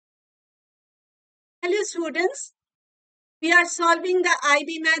Hello students, we are solving the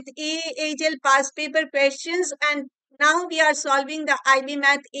IB Math A HL past paper questions and now we are solving the IB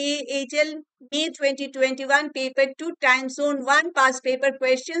Math A HL May 2021 paper 2 time zone 1 past paper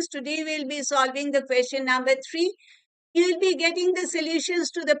questions. Today we will be solving the question number 3. You will be getting the solutions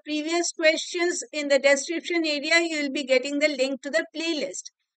to the previous questions in the description area. You will be getting the link to the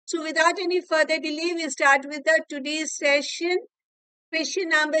playlist. So without any further delay, we start with the today's session. Question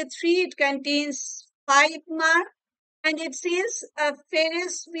number 3, it contains 5 marks and it says a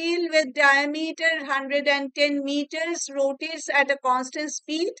Ferris wheel with diameter 110 meters rotates at a constant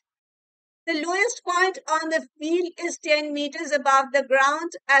speed. The lowest point on the wheel is 10 meters above the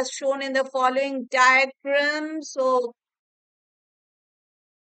ground as shown in the following diagram. So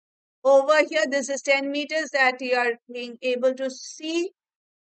over here, this is 10 meters that you are being able to see.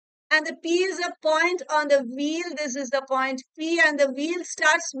 And the P is a point on the wheel. This is the point P and the wheel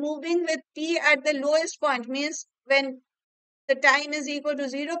starts moving with P at the lowest point. Means when the time is equal to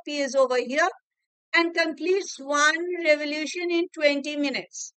 0, P is over here and completes one revolution in 20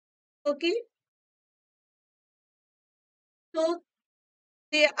 minutes. Okay. So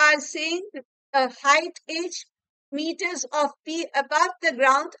they are saying a height h meters of P above the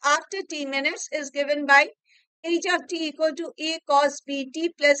ground after T minutes is given by h of T equal to A cos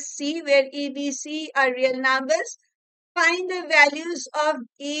BT plus C, where A, B, C are real numbers. Find the values of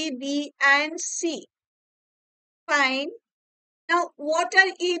A, B, and C. Fine. Now, what are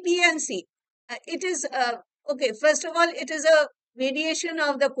A, B, and C? It is, okay, first of all, it is a variation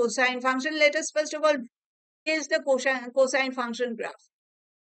of the cosine function. Let us first of all is the cosine function graph.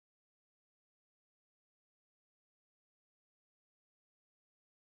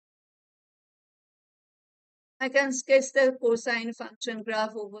 I can sketch the cosine function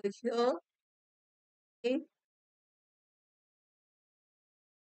graph over here. Okay.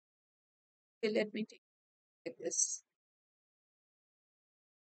 Okay, let me take this.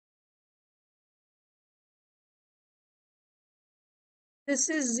 This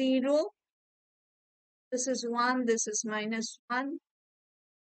is 0. This is 1. This is minus 1.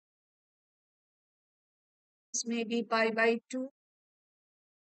 This may be pi by 2.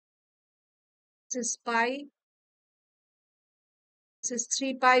 This is pi. This is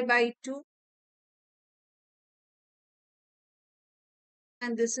 3 pi by 2.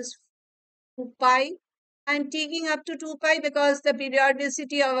 And this is 2 pi. I'm taking up to 2 pi because the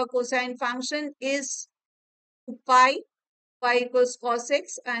periodicity of a cosine function is 2 pi. Y equals cos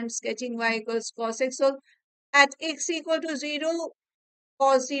x. I'm sketching y equals cos x. So at x equal to 0,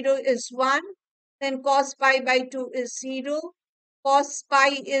 cos 0 is 1. Then cos pi by 2 is 0. Cos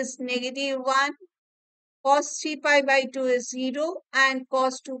pi is negative 1. Cos 3 pi by 2 is 0. And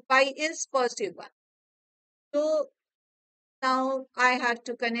cos 2 pi is positive 1. So now I have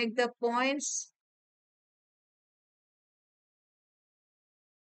to connect the points.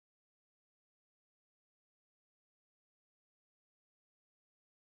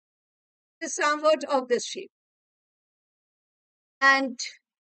 Somewhat of this shape. And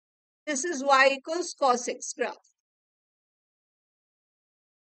this is y equals cos x graph.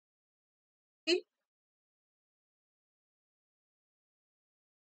 Okay.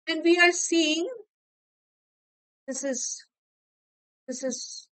 And we are seeing this is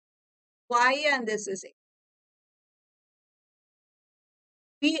y and this is x.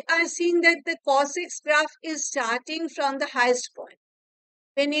 We are seeing that the cos x graph is starting from the highest point.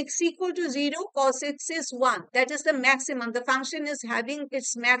 When x equal to 0, cos x is 1. That is the maximum. The function is having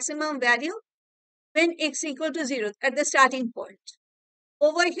its maximum value when x equal to 0 at the starting point.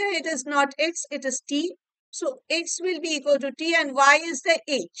 Over here, it is not x, it is t. So x will be equal to t and y is the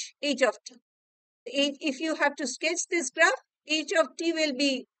h of t. If you have to sketch this graph, h of t will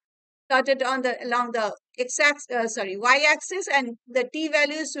be plotted on the along the y-axis and the t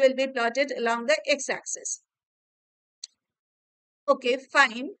values will be plotted along the x-axis. Okay,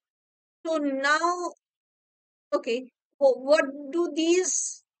 fine. So now, okay, what do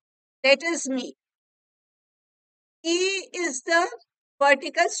these letters mean? A is the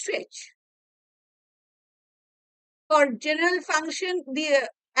vertical stretch. For general function,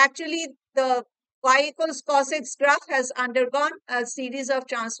 actually the y equals cos x graph has undergone a series of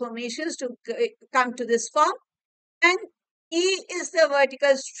transformations to come to this form. And E is the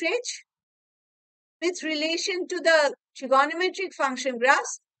vertical stretch. With relation to the trigonometric function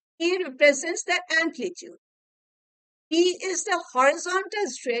graphs, E represents the amplitude. B is the horizontal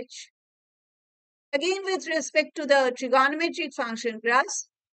stretch. Again, with respect to the trigonometric function graphs,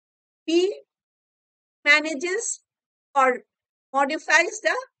 P manages or modifies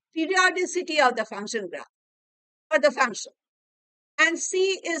the periodicity of the function graph or the function. And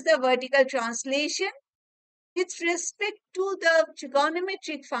C is the vertical translation. With respect to the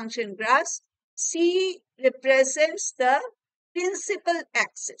trigonometric function graphs, C represents the principal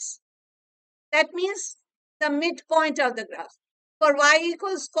axis. That means the midpoint of the graph. For y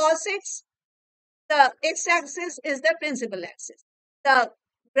equals cos x, the x-axis is the principal axis. The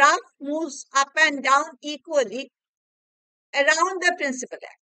graph moves up and down equally around the principal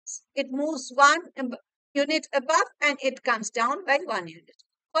axis. It moves one unit above and it comes down by 1 unit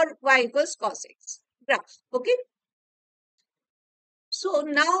for y equals cos x graph. Okay. So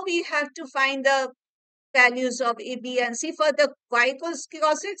now we have to find the values of A, B, and C for the y equals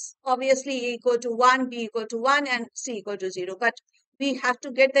cos x. Obviously, A equal to 1, B equal to 1, and C equal to 0. But we have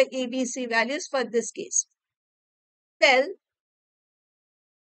to get the A, B, C values for this case. Well,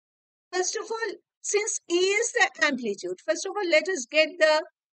 first of all, since A is the amplitude, first of all, let us get the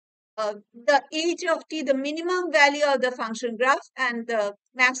h of t, the minimum value of the function graph and the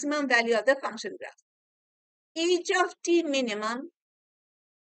maximum value of the function graph. H of t minimum.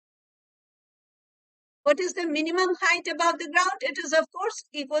 What is the minimum height above the ground? It is, of course,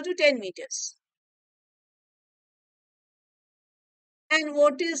 equal to 10 meters. And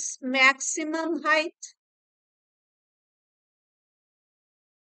what is maximum height?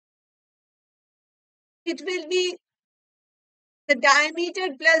 It will be the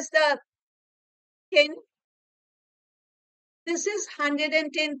diameter plus the 10. This is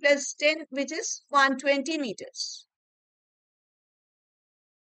 110 plus 10, which is 120 meters.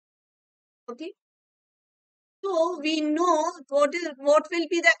 Okay. So we know what will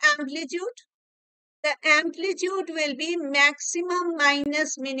be the amplitude. The amplitude will be maximum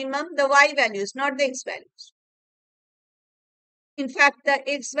minus minimum, the y values, not the x values. In fact, the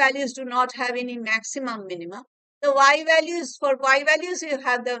x values do not have any maximum minimum. The y values, for y values, you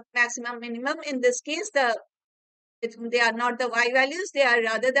have the maximum minimum. In this case, they are not the y values, they are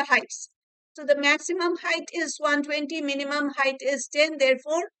rather the heights. So the maximum height is 120, minimum height is 10.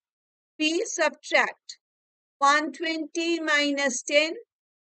 Therefore, we subtract 120 minus 10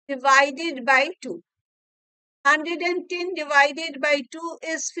 divided by 2. 110 divided by 2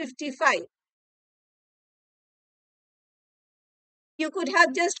 is 55. You could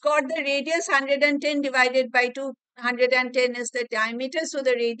have just got the radius. 110 divided by 2. 110 is the diameter. So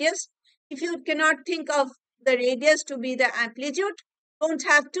the radius, if you cannot think of the radius to be the amplitude, don't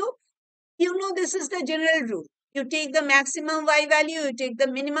have to. You know, this is the general rule. You take the maximum y value, you take the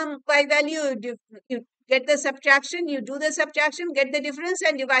minimum y value, you get the subtraction, you do the subtraction, get the difference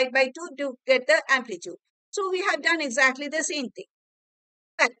and divide by 2 to get the amplitude. So we have done exactly the same thing.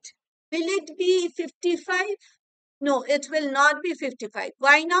 But will it be 55? No, it will not be 55.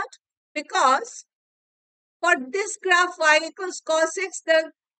 Why not? Because for this graph y equals cos x,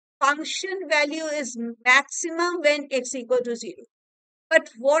 the function value is maximum when x equal to 0. But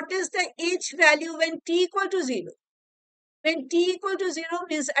what is the h value when t equal to 0? When t equal to 0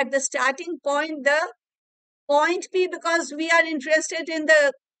 means at the starting point, the point P, because we are interested in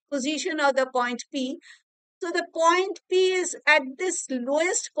the position of the point P. So the point P is at this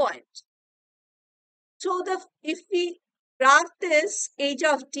lowest point. So if we graph this h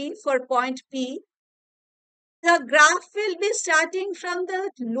of t for point P, the graph will be starting from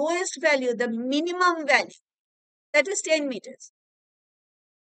the lowest value, the minimum value, that is 10 meters.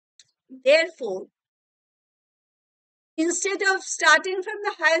 Therefore, instead of starting from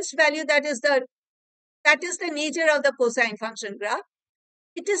the highest value, that is the nature of the cosine function graph,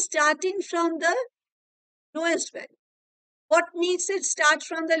 it is starting from the lowest value. What makes it start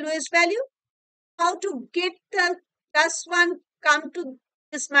from the lowest value? How to get the +1 come to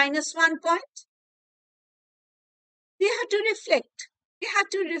this -1 point? We have to reflect. We have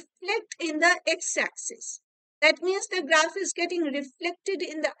to reflect in the x-axis. That means the graph is getting reflected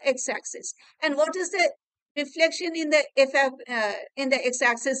in the x-axis. And what is the reflection in the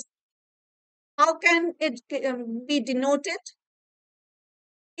x-axis? How can it be denoted?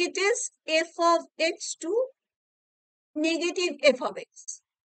 It is f of x to negative f of x.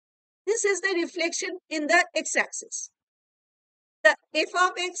 This is the reflection in the x-axis. The f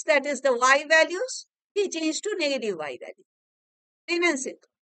of x, that is the y values, we change to negative y value. Plain and simple.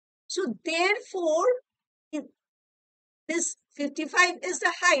 So therefore, this 55 is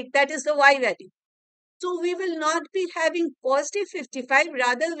the height, that is the y value. So we will not be having positive 55,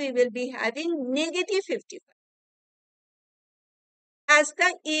 rather we will be having negative 55 as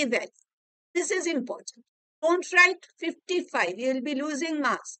the a value. This is important. Don't write 55, you will be losing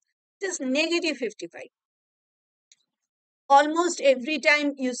marks. It is negative 55. Almost every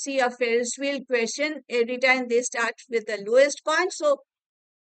time you see a Ferris wheel question, every time they start with the lowest point. So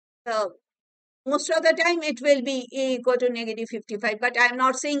Most of the time it will be a equal to negative 55, but I'm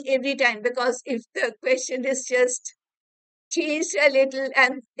not saying every time, because if the question is just changed a little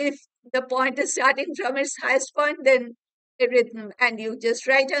and if the point is starting from its highest point, then everything, and you just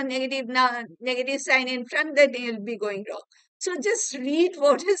write a negative sign in front, then you'll be going wrong. So just read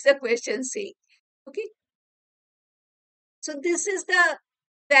what is the question saying. Okay. So this is the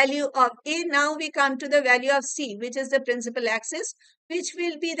value of A. Now we come to the value of C, which is the principal axis, which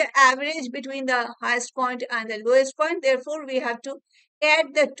will be the average between the highest point and the lowest point. Therefore, we have to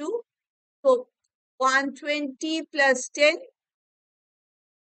add the two. So 120 plus 10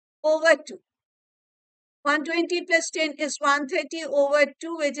 over 2. 120 plus 10 is 130 over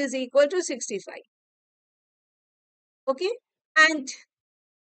 2, which is equal to 65. Okay. And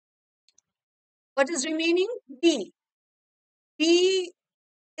what is remaining? B. B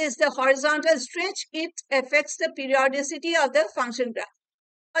is the horizontal stretch. It affects the periodicity of the function graph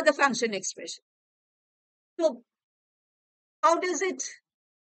or the function expression. So how does it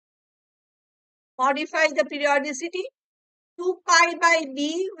modify the periodicity? 2 pi by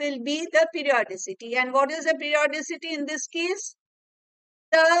b will be the periodicity. And what is the periodicity in this case?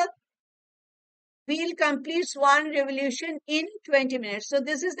 The wheel completes one revolution in 20 minutes. So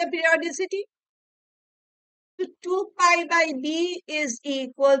this is the periodicity. So 2 pi by b is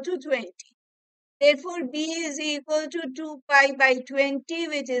equal to 20. Therefore, b is equal to 2 pi by 20,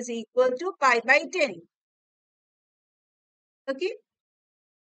 which is equal to pi by 10. Okay.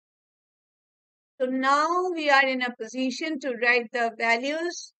 So now we are in a position to write the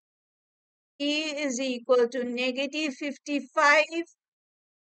values. A is equal to negative 55.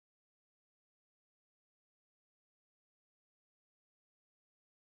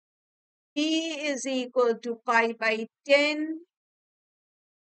 B is equal to pi by 10.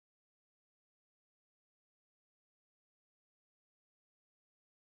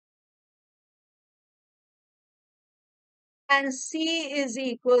 And C is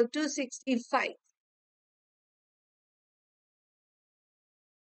equal to 65.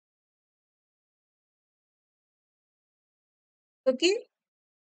 Okay.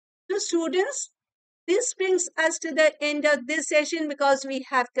 So students, this brings us to the end of this session because we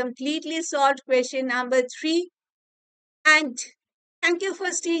have completely solved question number 3. And thank you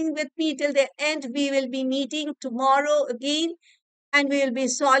for staying with me till the end. We will be meeting tomorrow again, and we will be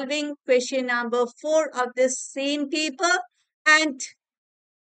solving question number 4 of this same paper. And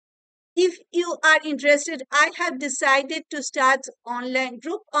if you are interested, I have decided to start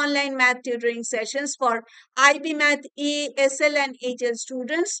group online math tutoring sessions for IB Math A, SL and HL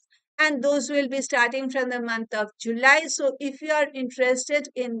students, and those will be starting from the month of July. So if you are interested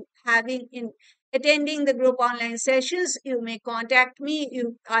in attending the group online sessions, you may contact me.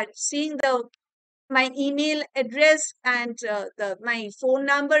 You are seeing my email address and my phone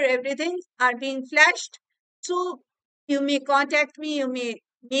number, everything are being flashed. So you may contact me, you may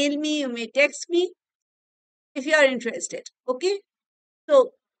mail me, you may text me if you are interested. Okay.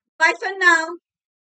 So bye for now.